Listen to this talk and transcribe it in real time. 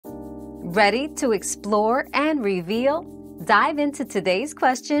Ready to explore and reveal? Dive into today's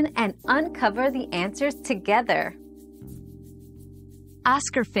question and uncover the answers together.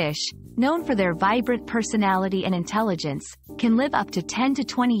 Oscar fish, known for their vibrant personality and intelligence, can live up to 10 to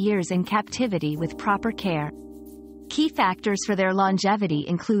 20 years in captivity with proper care. Key factors for their longevity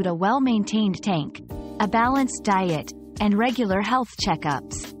include a well-maintained tank, a balanced diet, and regular health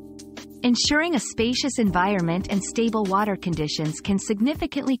checkups. Ensuring a spacious environment and stable water conditions can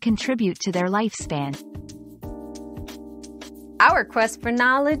significantly contribute to their lifespan. Our quest for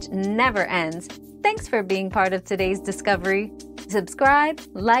knowledge never ends. Thanks for being part of today's discovery. Subscribe,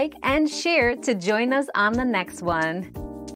 like, and share to join us on the next one.